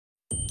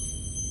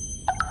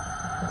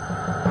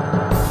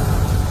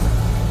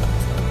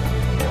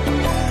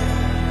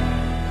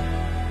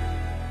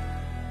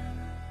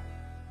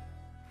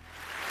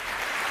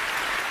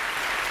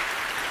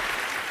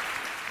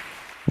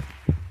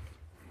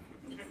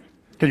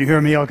Can you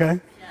hear me okay?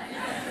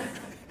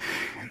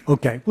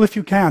 Okay, well, if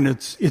you can,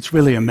 it's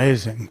really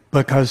amazing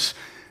because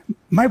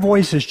my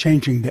voice is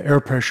changing the air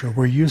pressure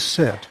where you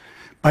sit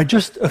by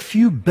just a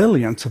few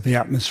billionths of the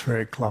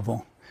atmospheric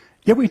level.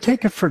 Yet we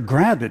take it for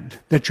granted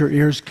that your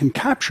ears can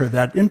capture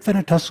that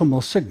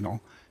infinitesimal signal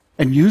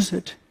and use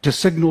it to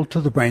signal to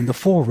the brain the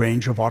full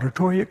range of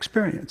auditory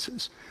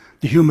experiences,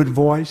 the human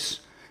voice,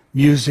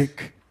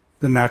 music,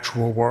 the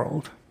natural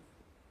world.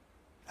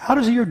 How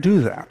does the ear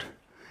do that?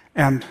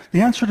 And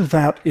the answer to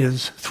that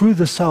is through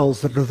the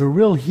cells that are the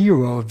real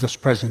hero of this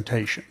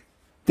presentation,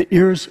 the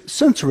ear's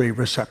sensory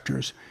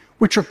receptors,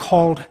 which are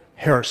called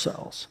hair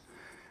cells.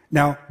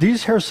 Now,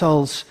 these hair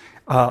cells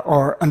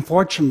are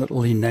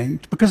unfortunately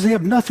named because they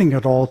have nothing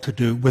at all to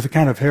do with the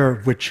kind of hair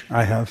of which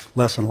I have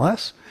less and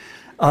less.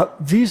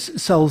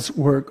 These cells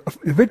were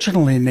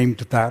originally named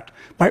that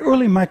by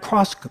early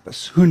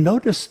microscopists who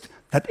noticed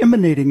that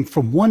emanating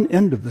from one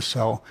end of the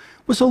cell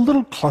was a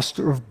little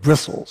cluster of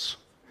bristles.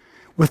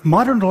 With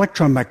modern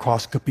electron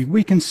microscopy,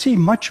 we can see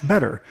much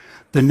better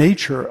the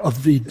nature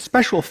of the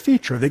special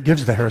feature that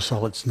gives the hair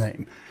cell its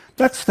name.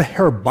 That's the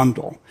hair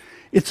bundle.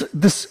 It's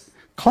this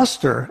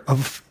cluster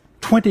of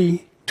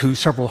 20 to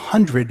several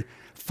hundred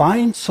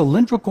fine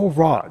cylindrical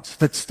rods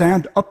that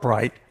stand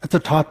upright at the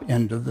top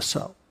end of the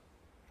cell.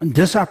 And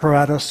this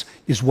apparatus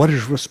is what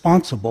is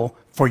responsible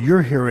for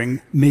your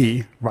hearing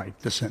me right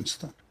this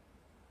instant.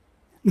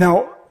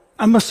 Now,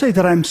 I must say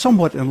that I'm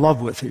somewhat in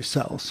love with these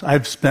cells.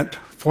 I've spent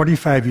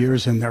 45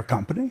 years in their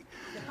company.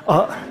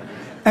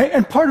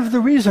 And part of the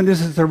reason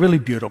is that they're really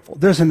beautiful.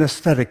 There's an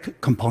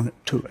aesthetic component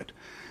to it.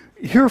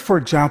 Here, for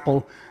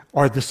example,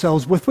 are the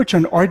cells with which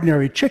an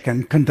ordinary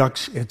chicken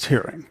conducts its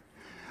hearing.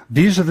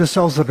 These are the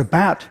cells that a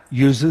bat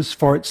uses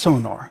for its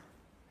sonar.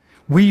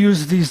 We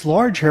use these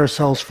large hair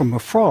cells from a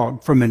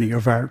frog for many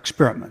of our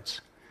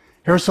experiments.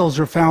 Hair cells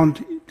are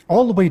found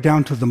all the way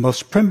down to the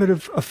most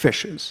primitive of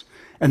fishes,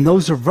 and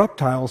those of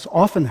reptiles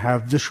often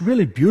have this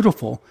really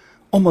beautiful,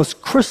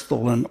 almost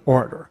crystalline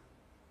order.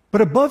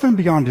 But above and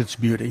beyond its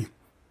beauty,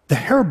 the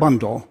hair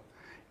bundle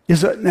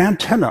is an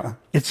antenna.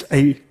 It's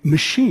a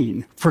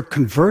machine for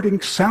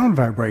converting sound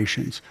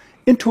vibrations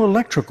into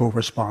electrical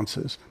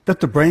responses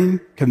that the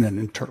brain can then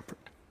interpret.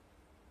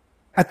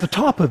 At the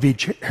top of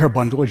each hair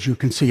bundle, as you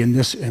can see in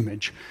this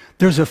image,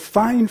 there's a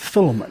fine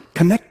filament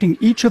connecting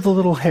each of the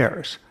little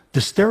hairs, the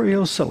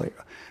stereocilia.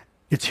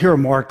 It's here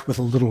marked with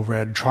a little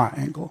red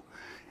triangle.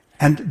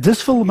 And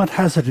this filament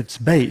has at its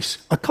base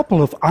a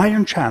couple of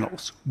ion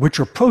channels, which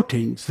are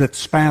proteins that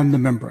span the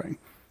membrane.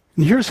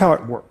 And here's how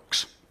it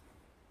works.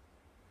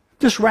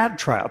 This rat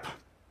trap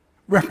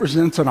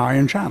represents an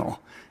ion channel.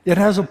 It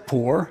has a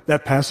pore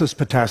that passes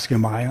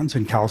potassium ions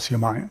and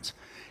calcium ions.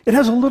 It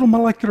has a little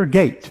molecular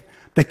gate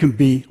that can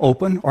be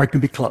open or it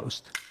can be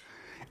closed.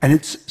 And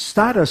its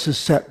status is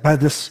set by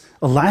this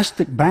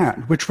elastic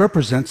band, which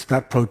represents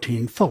that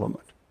protein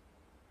filament.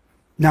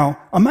 Now,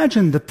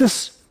 imagine that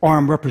this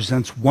arm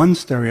represents one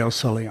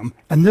stereocilium,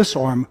 and this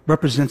arm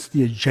represents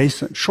the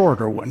adjacent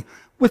shorter one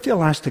with the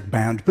elastic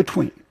band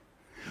between.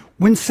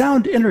 When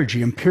sound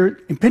energy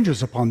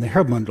impinges upon the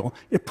hair bundle,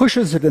 it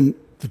pushes it in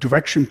the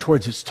direction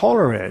towards its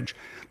taller edge.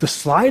 The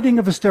sliding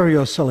of a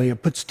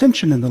stereocilia puts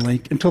tension in the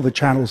link until the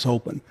channels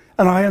open,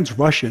 and ions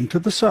rush into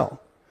the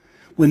cell.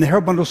 When the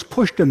hair bundle is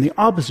pushed in the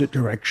opposite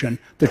direction,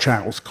 the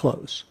channels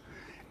close.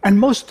 And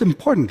most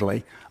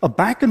importantly, a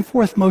back and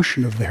forth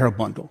motion of the hair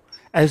bundle,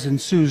 as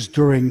ensues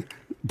during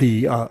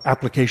the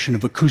application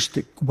of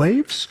acoustic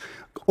waves,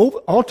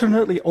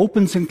 alternately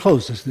opens and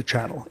closes the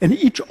channel, and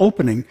each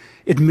opening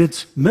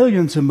admits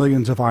millions and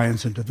millions of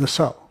ions into the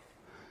cell.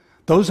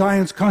 Those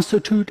ions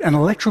constitute an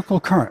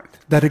electrical current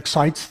that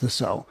excites the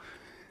cell.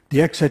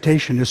 The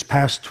excitation is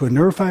passed to a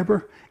nerve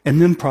fiber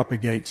and then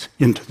propagates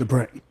into the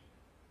brain.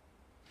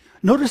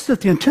 Notice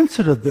that the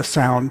intensity of the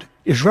sound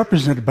is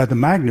represented by the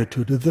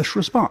magnitude of this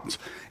response.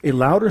 A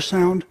louder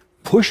sound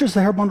pushes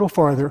the hair bundle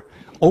farther,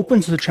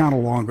 opens the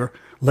channel longer,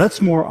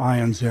 lets more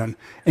ions in,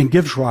 and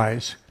gives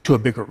rise to a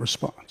bigger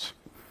response.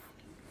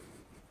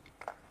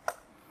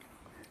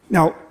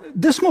 Now,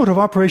 this mode of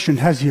operation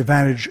has the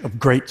advantage of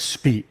great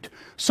speed.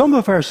 Some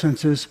of our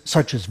senses,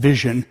 such as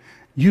vision,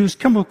 use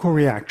chemical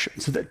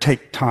reactions that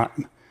take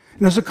time.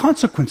 And as a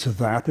consequence of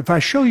that, if I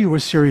show you a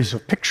series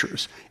of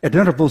pictures at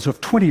intervals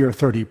of 20 or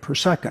 30 per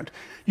second,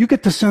 you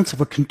get the sense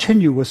of a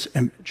continuous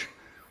image.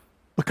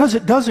 Because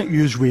it doesn't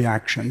use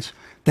reactions,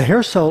 the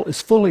hair cell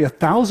is fully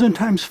 1,000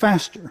 times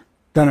faster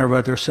than our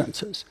other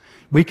senses.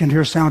 We can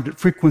hear sound at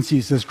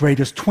frequencies as great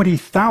as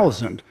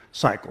 20,000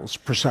 cycles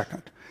per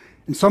second.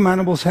 And some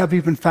animals have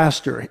even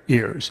faster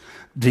ears.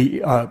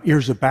 The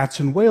ears of bats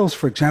and whales,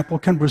 for example,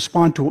 can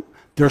respond to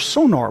their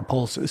sonar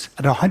pulses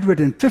at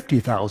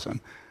 150,000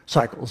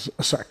 cycles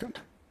a second.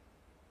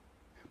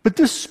 But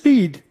this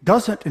speed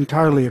doesn't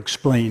entirely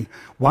explain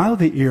why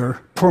the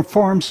ear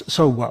performs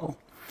so well.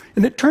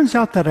 And it turns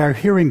out that our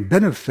hearing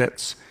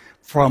benefits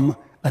from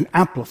an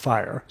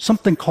amplifier,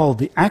 something called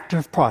the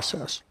active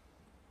process.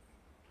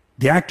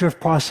 The active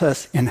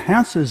process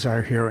enhances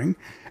our hearing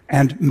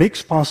and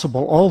makes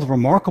possible all the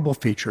remarkable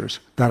features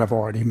that I've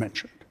already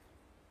mentioned.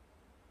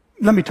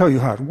 let me tell you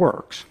how it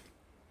works.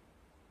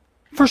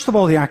 First of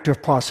all, the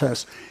active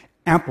process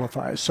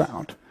amplifies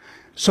sound.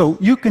 So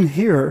you can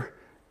hear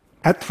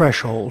at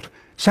threshold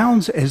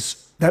sounds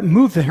that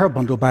move the hair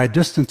bundle by a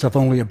distance of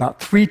only about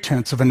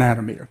 0.3 of a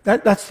nanometer.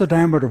 That's the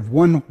diameter of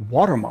one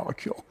water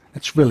molecule.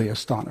 It's really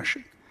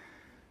astonishing.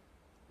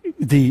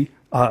 The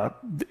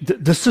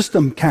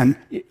system can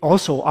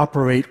also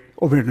operate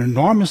over an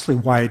enormously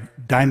wide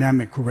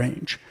dynamic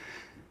range.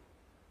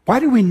 Why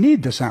do we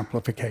need this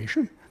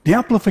amplification? The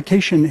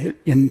amplification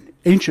in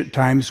ancient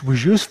times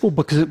was useful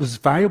because it was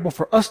valuable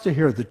for us to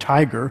hear the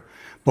tiger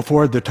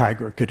before the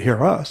tiger could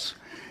hear us.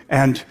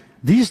 And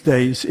these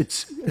days,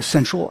 it's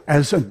essential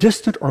as a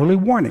distant early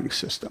warning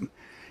system.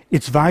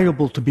 It's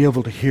valuable to be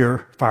able to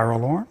hear fire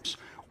alarms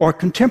or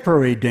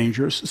contemporary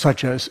dangers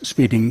such as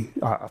speeding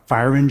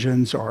fire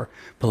engines or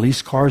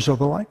police cars or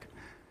the like.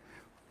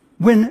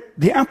 When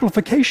the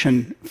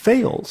amplification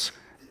fails,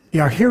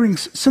 our hearing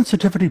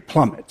sensitivity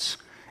plummets,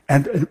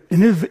 and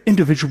an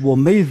individual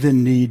may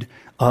then need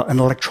an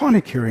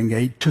electronic hearing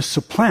aid to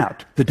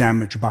supplant the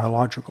damaged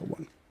biological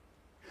one.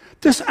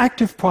 This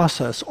active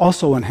process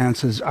also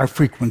enhances our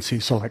frequency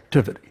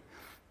selectivity.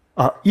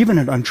 Even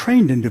an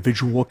untrained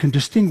individual can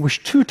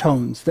distinguish two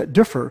tones that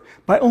differ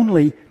by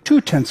only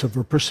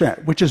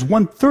 0.2%, which is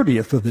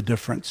 1/30th of the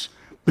difference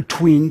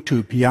between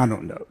two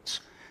piano notes.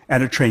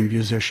 And a trained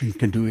musician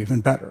can do even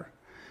better.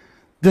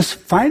 This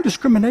fine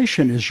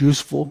discrimination is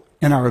useful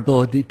in our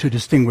ability to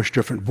distinguish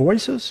different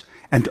voices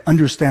and to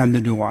understand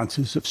the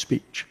nuances of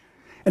speech.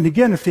 And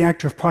again, if the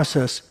active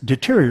process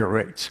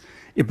deteriorates,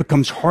 it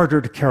becomes harder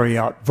to carry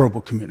out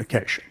verbal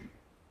communication.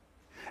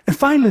 And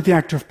finally, the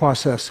active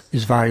process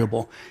is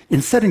valuable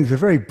in setting the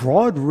very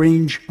broad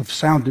range of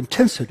sound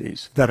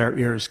intensities that our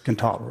ears can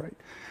tolerate,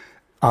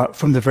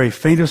 from the very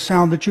faintest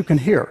sound that you can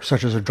hear,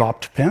 such as a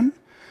dropped pin,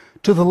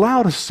 to the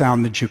loudest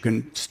sound that you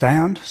can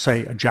stand,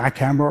 say a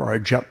jackhammer or a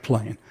jet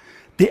plane.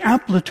 The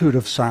amplitude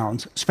of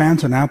sounds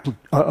spans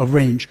a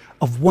range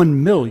of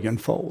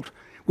 1,000,000-fold,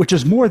 which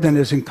is more than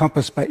is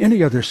encompassed by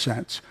any other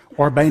sense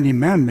or by any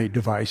man-made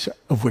device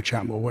of which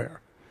I'm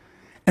aware.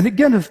 And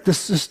again, if this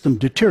system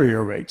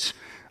deteriorates,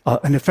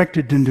 an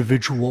affected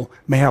individual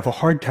may have a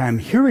hard time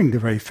hearing the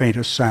very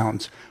faintest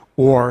sounds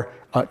or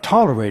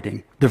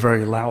tolerating the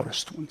very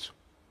loudest ones.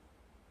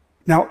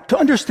 Now, to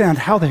understand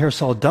how the hair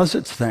cell does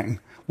its thing,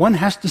 one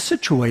has to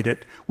situate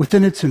it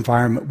within its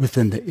environment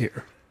within the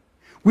ear.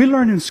 We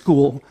learn in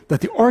school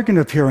that the organ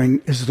of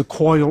hearing is the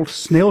coiled,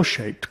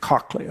 snail-shaped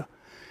cochlea.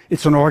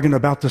 It's an organ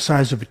about the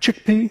size of a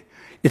chickpea.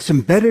 It's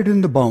embedded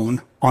in the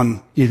bone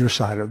on either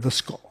side of the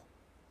skull.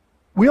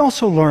 We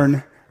also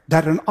learn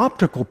that an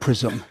optical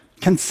prism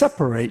can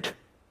separate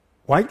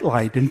white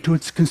light into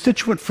its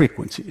constituent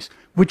frequencies,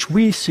 which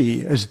we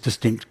see as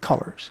distinct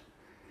colors.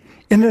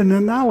 In an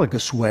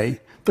analogous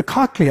way, the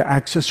cochlea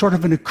acts as sort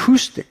of an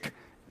acoustic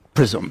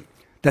prism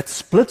that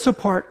splits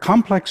apart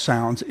complex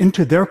sounds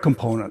into their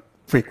component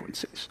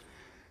frequencies.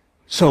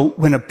 So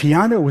when a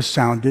piano is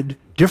sounded,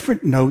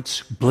 different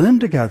notes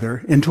blend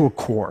together into a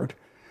chord.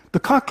 The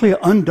cochlea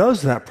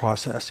undoes that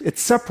process. It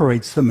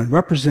separates them and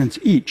represents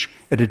each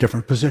at a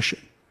different position.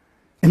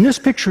 In this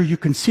picture, you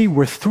can see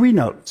where three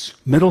notes,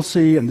 middle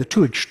C and the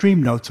two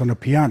extreme notes on a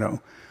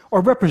piano,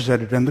 are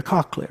represented in the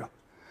cochlea.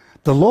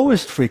 The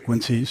lowest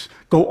frequencies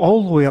go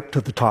all the way up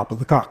to the top of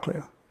the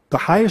cochlea.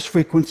 The highest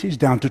frequencies,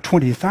 down to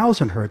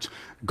 20,000 hertz,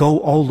 go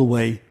all the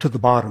way to the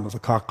bottom of the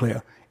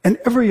cochlea, and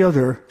every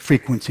other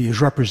frequency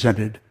is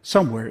represented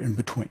somewhere in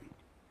between.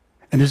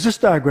 And as this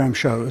diagram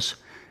shows,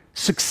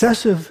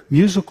 successive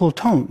musical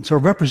tones are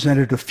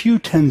represented a few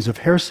tens of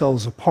hair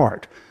cells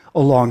apart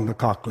along the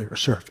cochlear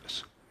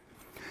surface.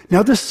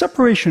 Now, this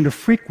separation of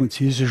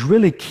frequencies is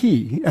really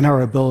key in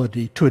our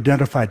ability to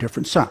identify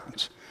different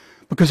sounds,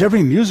 because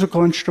every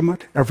musical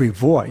instrument, every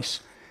voice,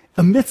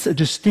 emits a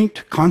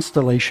distinct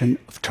constellation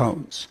of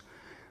tones.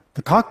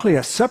 The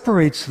cochlea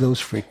separates those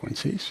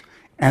frequencies,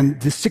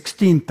 and the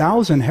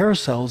 16,000 hair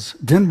cells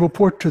then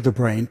report to the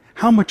brain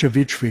how much of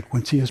each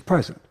frequency is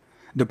present.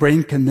 The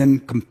brain can then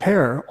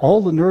compare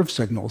all the nerve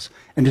signals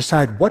and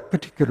decide what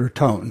particular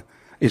tone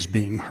is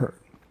being heard.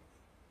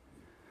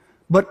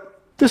 But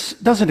this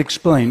doesn't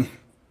explain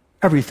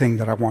everything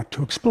that I want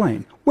to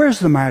explain. Where's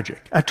the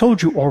magic? I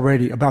told you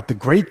already about the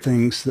great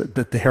things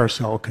that the hair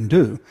cell can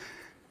do.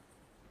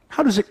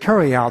 How does it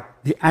carry out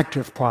the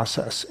active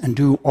process and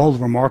do all the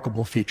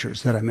remarkable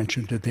features that I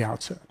mentioned at the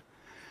outset?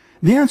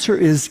 The answer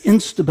is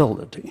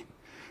instability.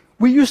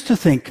 We used to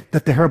think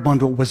that the hair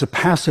bundle was a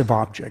passive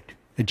object.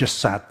 It just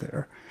sat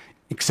there,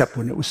 except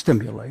when it was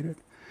stimulated.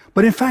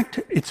 But in fact,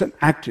 it's an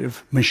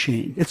active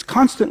machine. It's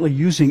constantly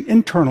using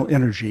internal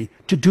energy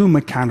to do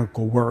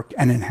mechanical work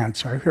and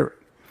enhance our hearing.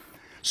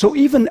 So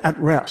even at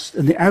rest,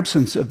 in the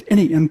absence of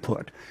any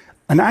input,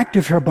 an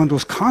active hair bundle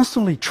is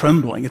constantly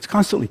trembling. It's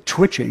constantly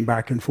twitching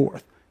back and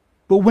forth.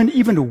 But when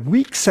even a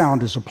weak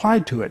sound is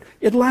applied to it,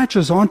 it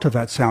latches onto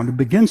that sound and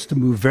begins to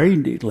move very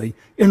neatly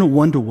in a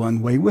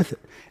one-to-one way with it.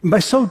 And by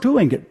so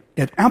doing,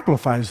 it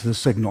amplifies the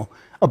signal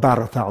about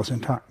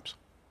 1,000 times.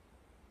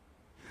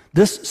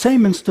 This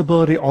same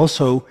instability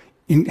also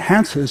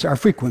enhances our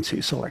frequency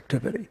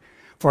selectivity.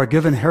 For a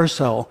given hair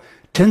cell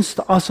tends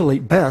to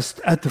oscillate best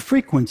at the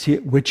frequency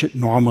at which it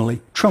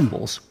normally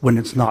trembles when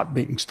it's not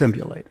being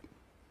stimulated.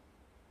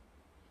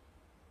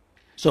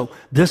 So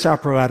this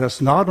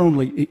apparatus not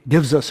only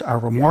gives us our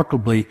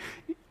remarkably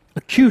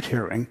acute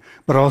hearing,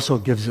 but also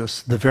gives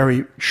us the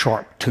very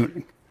sharp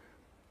tuning.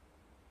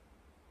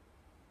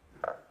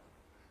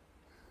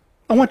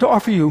 I want to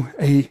offer you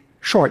a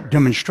short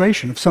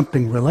demonstration of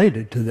something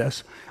related to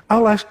this.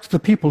 I'll ask the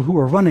people who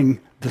are running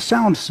the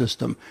sound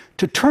system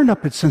to turn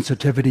up its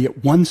sensitivity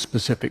at one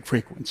specific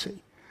frequency.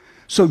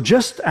 So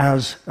just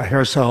as a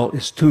hair cell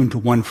is tuned to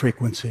one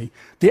frequency,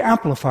 the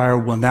amplifier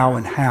will now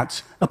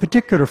enhance a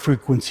particular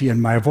frequency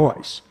in my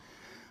voice.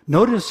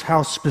 Notice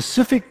how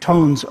specific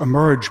tones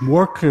emerge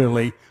more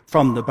clearly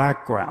from the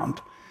background.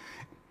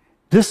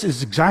 This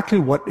is exactly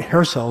what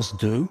hair cells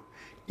do.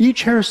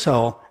 Each hair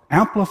cell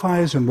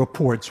amplifies and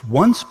reports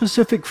one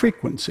specific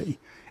frequency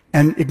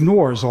and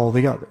ignores all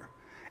the other.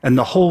 And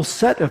the whole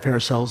set of hair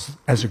cells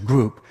as a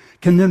group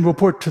can then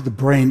report to the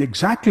brain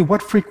exactly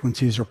what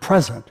frequencies are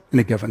present in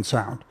a given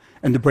sound.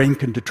 And the brain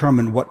can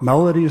determine what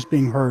melody is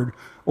being heard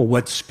or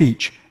what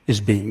speech is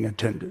being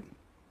intended.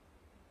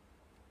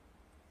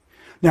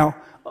 Now,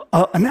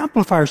 an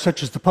amplifier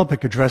such as the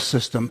public address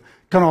system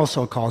can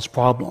also cause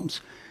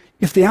problems.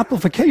 If the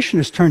amplification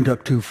is turned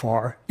up too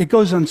far, it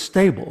goes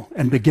unstable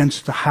and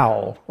begins to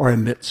howl or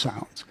emit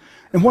sounds.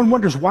 And one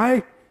wonders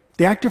why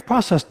the active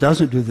process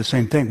doesn't do the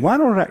same thing. Why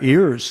don't our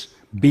ears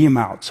beam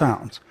out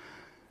sounds?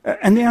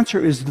 And the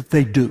answer is that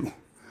they do.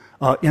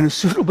 In a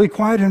suitably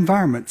quiet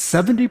environment,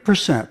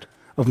 70%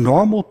 of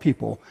normal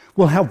people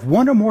will have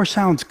one or more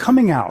sounds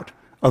coming out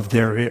of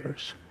their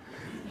ears.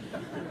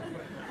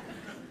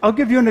 I'll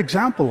give you an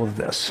example of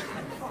this.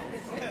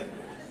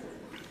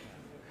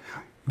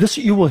 This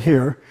you will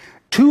hear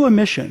two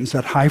emissions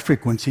at high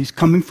frequencies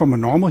coming from a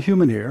normal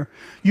human ear.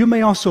 You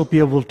may also be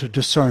able to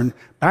discern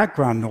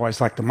background noise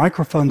like the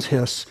microphone's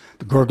hiss,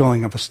 the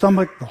gurgling of a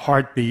stomach, the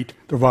heartbeat,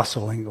 the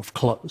rustling of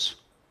clothes.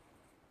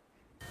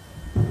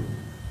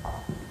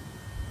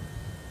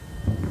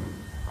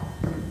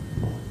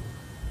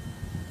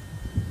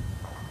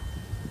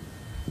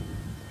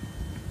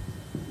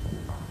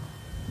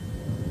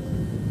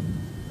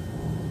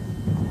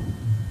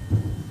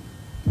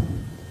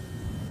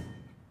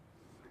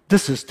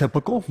 This is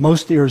typical.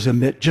 Most ears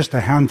emit just a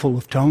handful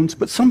of tones,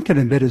 but some can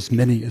emit as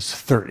many as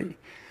 30.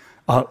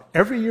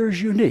 Every ear is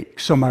unique,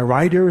 so my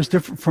right ear is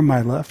different from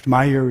my left,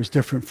 my ear is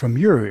different from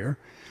your ear,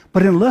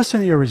 but unless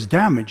an ear is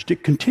damaged,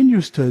 it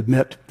continues to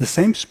emit the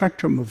same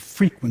spectrum of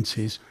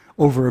frequencies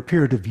over a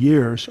period of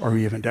years or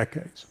even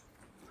decades.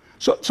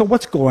 So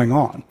what's going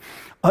on?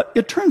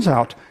 It turns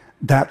out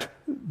that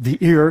the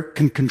ear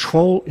can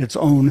control its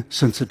own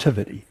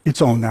sensitivity,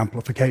 its own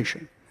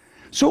amplification.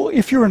 So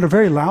if you're in a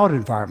very loud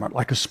environment,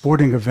 like a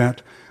sporting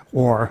event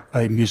or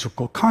a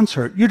musical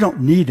concert, you don't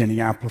need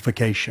any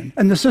amplification,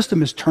 and the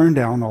system is turned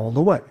down all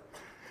the way.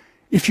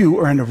 If you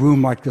are in a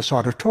room like this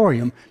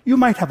auditorium, you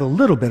might have a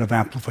little bit of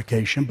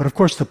amplification, but of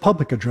course the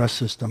public address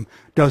system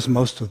does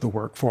most of the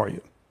work for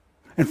you.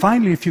 And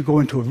finally, if you go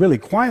into a really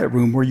quiet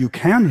room where you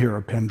can hear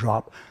a pin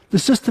drop, the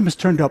system is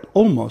turned up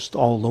almost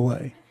all the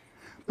way.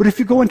 But if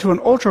you go into an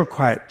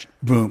ultra-quiet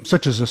room,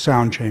 such as a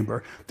sound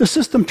chamber, the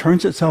system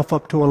turns itself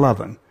up to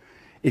 11.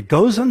 It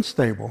goes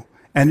unstable,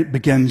 and it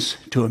begins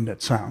to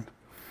emit sound.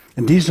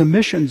 And these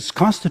emissions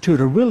constitute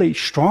a really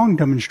strong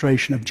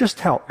demonstration of just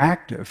how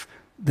active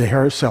the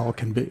hair cell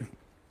can be.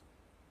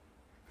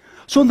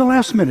 So in the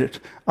last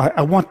minute,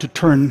 I want to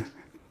turn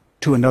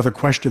to another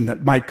question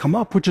that might come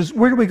up, which is,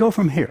 where do we go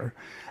from here?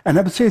 And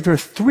I would say there are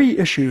three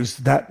issues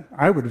that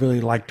I would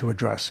really like to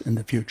address in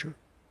the future.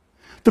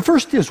 The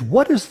first is,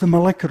 what is the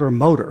molecular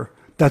motor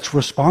that's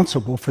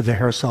responsible for the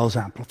hair cell's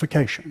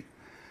amplification?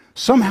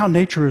 Somehow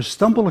nature has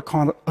stumbled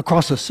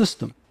across a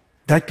system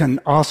that can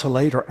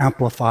oscillate or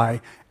amplify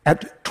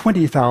at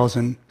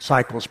 20,000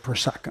 cycles per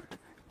second,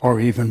 or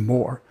even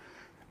more.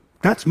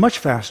 That's much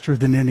faster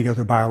than any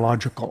other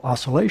biological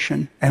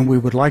oscillation, and we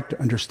would like to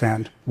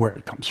understand where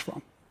it comes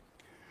from.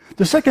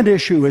 The second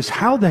issue is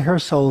how the hair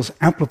cell's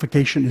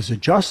amplification is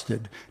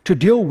adjusted to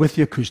deal with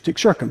the acoustic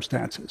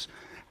circumstances.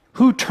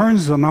 Who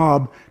turns the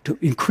knob to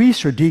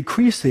increase or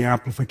decrease the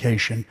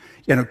amplification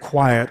in a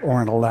quiet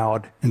or in a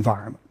loud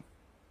environment?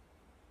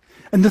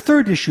 And the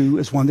third issue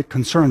is one that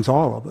concerns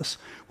all of us,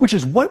 which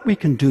is what we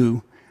can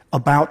do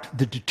about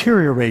the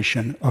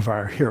deterioration of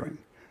our hearing.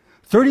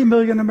 30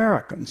 million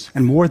Americans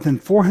and more than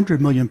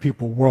 400 million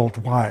people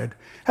worldwide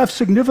have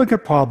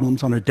significant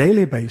problems on a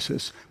daily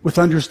basis with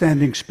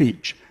understanding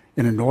speech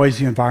in a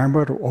noisy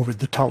environment or over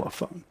the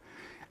telephone.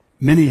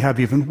 Many have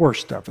even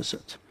worse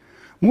deficits.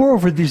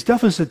 Moreover, these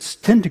deficits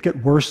tend to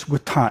get worse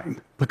with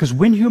time, because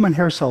when human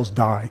hair cells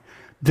die,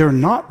 they're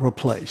not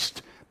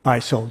replaced by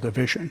cell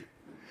division.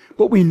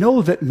 But we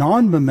know that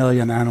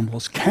non-mammalian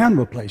animals can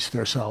replace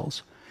their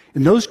cells.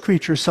 In those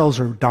creatures, cells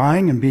are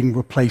dying and being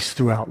replaced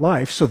throughout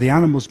life, so the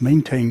animals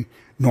maintain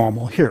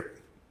normal hearing.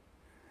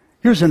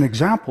 Here's an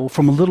example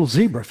from a little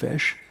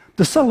zebrafish. The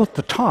The cell at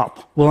the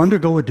top will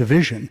undergo a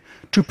division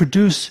to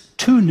produce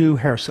two new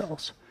hair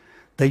cells.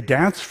 They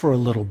dance for a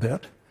little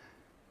bit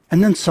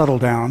and then settle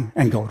down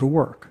and go to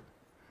work.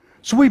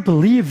 So we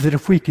believe that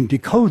if we can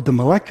decode the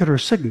molecular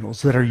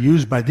signals that are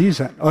used by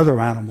these other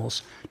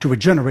animals to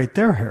regenerate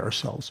their hair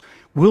cells,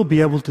 we'll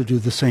be able to do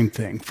the same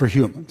thing for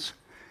humans.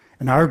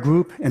 And our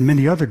group and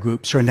many other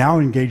groups are now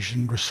engaged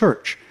in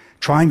research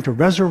trying to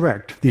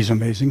resurrect these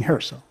amazing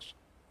hair cells.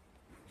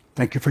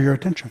 Thank you for your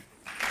attention.